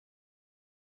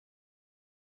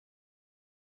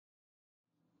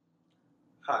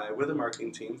Hi, we're the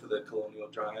marketing team for the Colonial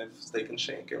Drive Steak and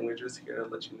Shake, and we're just here to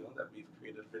let you know that we've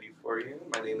created a video for you.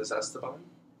 My name is Esteban.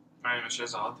 My name is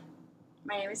Shazad.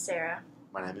 My name is Sarah.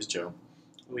 My name is Joe.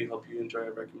 We hope you enjoy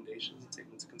our recommendations and take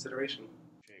them into consideration.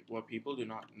 What people do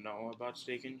not know about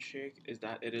Steak and Shake is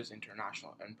that it is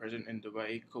international and present in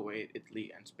Dubai, Kuwait,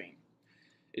 Italy, and Spain.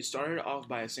 It started off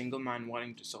by a single man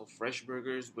wanting to sell fresh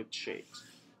burgers with shakes.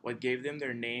 What gave them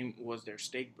their name was their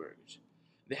steak burgers.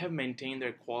 They have maintained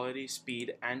their quality,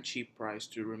 speed, and cheap price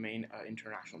to remain an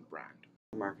international brand.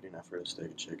 The marketing effort of Steak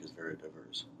and Shake is very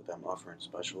diverse, with them offering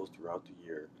specials throughout the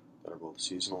year that are both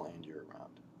seasonal and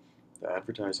year-round. The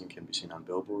advertising can be seen on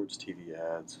billboards, TV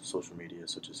ads, social media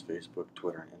such as Facebook,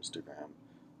 Twitter, and Instagram,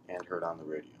 and heard on the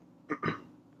radio.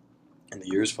 In the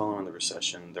years following the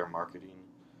recession, their marketing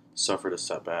suffered a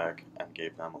setback and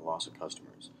gave them a loss of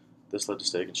customers. This led to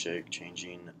Steak and Shake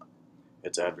changing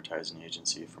its advertising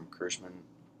agency from Kirschman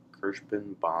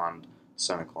Bond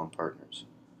Senecal and Partners,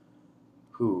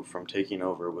 who, from taking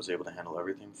over, was able to handle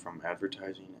everything from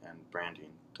advertising and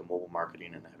branding to mobile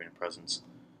marketing and having a presence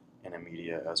in a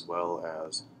media, as well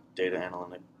as data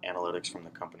analytics from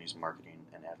the company's marketing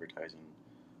and advertising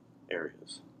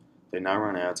areas. They now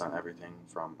run ads on everything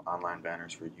from online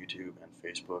banners for YouTube and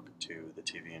Facebook to the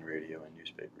TV and radio and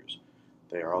newspapers.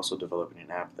 They are also developing an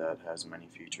app that has many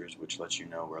features which lets you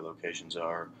know where locations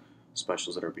are,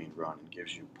 specials that are being run, and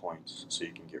gives you points so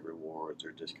you can get rewards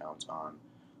or discounts on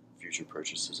future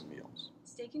purchases and meals.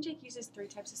 Steak and Shake uses 3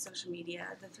 types of social media.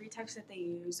 The 3 types that they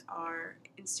use are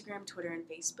Instagram, Twitter, and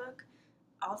Facebook.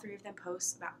 All 3 of them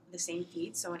post about the same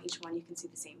feed, so on each one you can see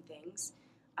the same things.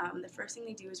 The first thing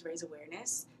they do is raise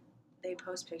awareness. They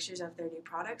post pictures of their new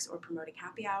products or promoting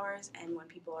happy hours, and when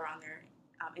people are on their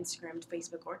Instagram,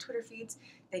 Facebook, or Twitter feeds,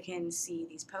 they can see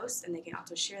these posts and they can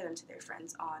also share them to their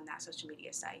friends on that social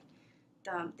media site.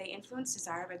 They influence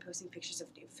desire by posting pictures of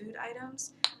new food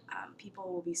items.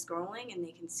 People will be scrolling and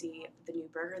they can see the new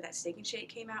burger that Steak and Shake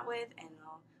came out with, and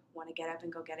they'll want to get up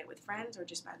and go get it with friends or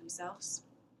just by themselves.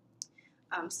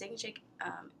 Steak and Shake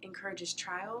encourages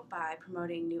trial by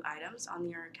promoting new items on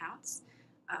their accounts.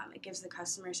 It gives the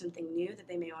customer something new that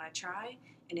they may want to try,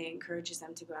 and it encourages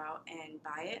them to go out and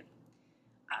buy it.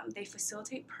 They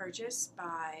facilitate purchase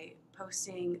by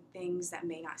posting things that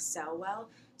may not sell well.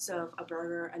 So if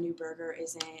a new burger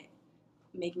isn't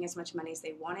making as much money as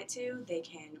they want it to, they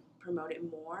can promote it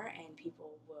more and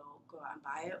people will go out and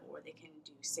buy it, or they can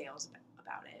do sales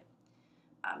about it.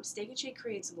 Steak and Shake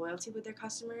creates loyalty with their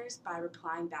customers by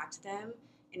replying back to them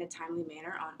in a timely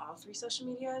manner on all 3 social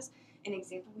medias. An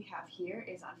example we have here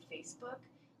is on Facebook.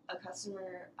 A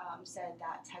customer said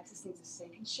that Texas needs a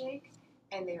Steak and Shake,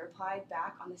 and they replied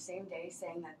back on the same day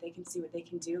saying that they can see what they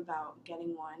can do about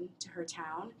getting one to her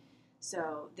town.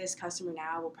 So this customer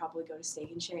now will probably go to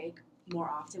Steak and Shake more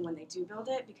often when they do build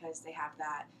it, because they have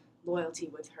that loyalty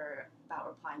with her about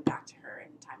replying back to her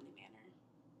in a timely manner.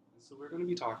 So we're going to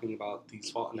be talking about the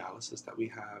SWOT analysis that we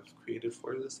have created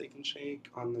for the Steak and Shake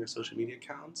on their social media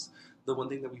accounts. The one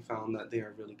thing that we found that they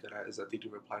are really good at is that they do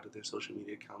reply to their social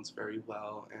media accounts very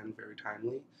well and very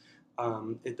timely.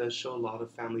 It does show a lot of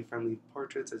family-friendly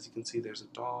portraits. As you can see, there's a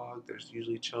dog, there's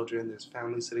usually children, there's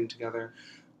families sitting together.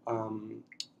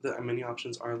 The menu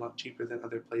options are a lot cheaper than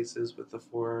other places with the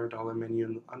 $4 menu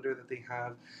and under that they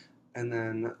have. And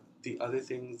then the other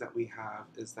things that we have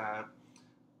is that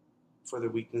for their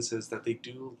weaknesses, that they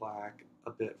do lack a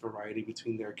bit variety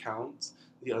between their accounts.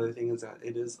 The other thing is that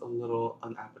it is a little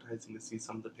unappetizing to see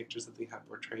some of the pictures that they have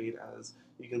portrayed. As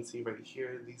you can see right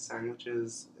here, these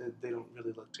sandwiches, they don't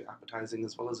really look too appetizing,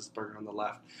 as well as this burger on the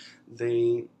left.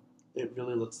 It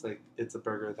really looks like it's a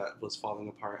burger that was falling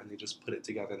apart and they just put it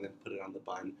together and then put it on the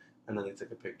bun and then they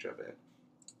took a picture of it,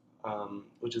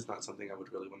 which is not something I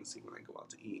would really want to see when I go out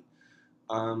to eat.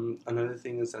 Another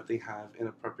thing is that they have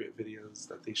inappropriate videos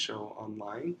that they show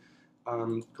online.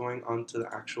 Going on to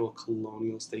the actual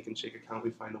Colonial Steak and Shake account,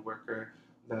 we find a worker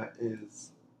that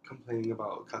is complaining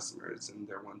about customers and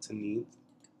their wants and needs.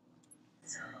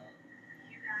 So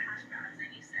you got hash browns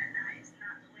and you said that it's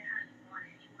not the way how you want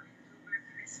it. You want it uber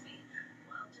crispy.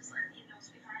 Well, just letting you know,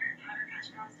 sweetheart, our hash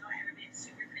browns don't ever get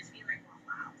super crispy like Waffle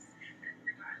House. And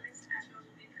regardless, hash browns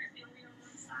will be crispy only on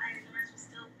one side and the rest will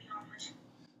still be all mushy.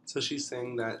 So she's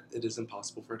saying that it is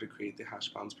impossible for her to create the hash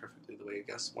browns perfectly the way a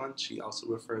guest wants. She also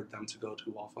referred them to go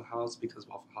to Waffle House because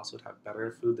Waffle House would have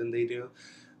better food than they do,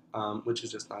 which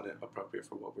is just not appropriate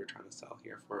for what we're trying to sell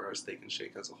here for our Steak and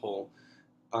Shake as a whole.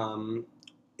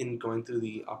 In going through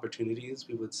the opportunities,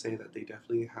 we would say that they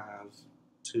definitely have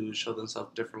to show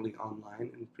themselves differently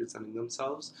online and presenting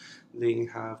themselves. They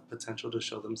have potential to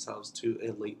show themselves to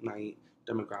a late night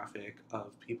demographic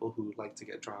of people who like to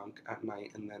get drunk at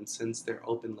night, and then since they're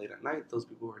open late at night, those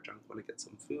people who are drunk want to get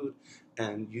some food,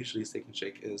 and usually Steak and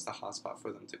Shake is the hot spot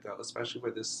for them to go, especially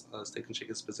where this Steak and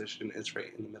Shake is positioned. It's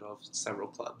right in the middle of several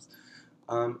clubs.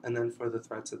 And then for the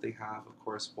threats that they have, of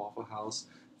course, Waffle House,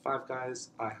 Five Guys,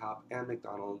 IHOP, and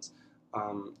McDonald's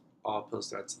all pose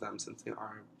threats to them since they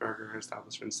are burger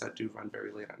establishments that do run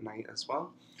very late at night as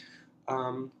well.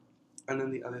 Um, and then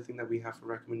the other thing that we have for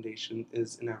recommendation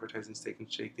is in advertising Steak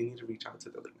and Shake, they need to reach out to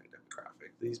the late night demographic.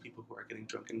 These people who are getting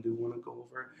drunk and do want to go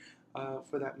over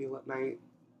for that meal at night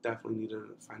definitely need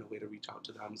to find a way to reach out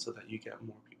to them so that you get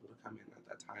more people to come in at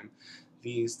that time.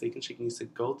 The Steak and Shake needs to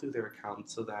go through their account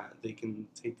so that they can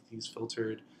take these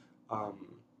filtered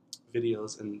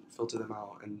videos and filter them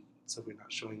out, and so we're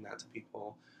not showing that to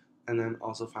people. And then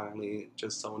also finally,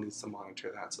 just someone needs to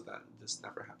monitor that so that this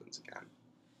never happens again.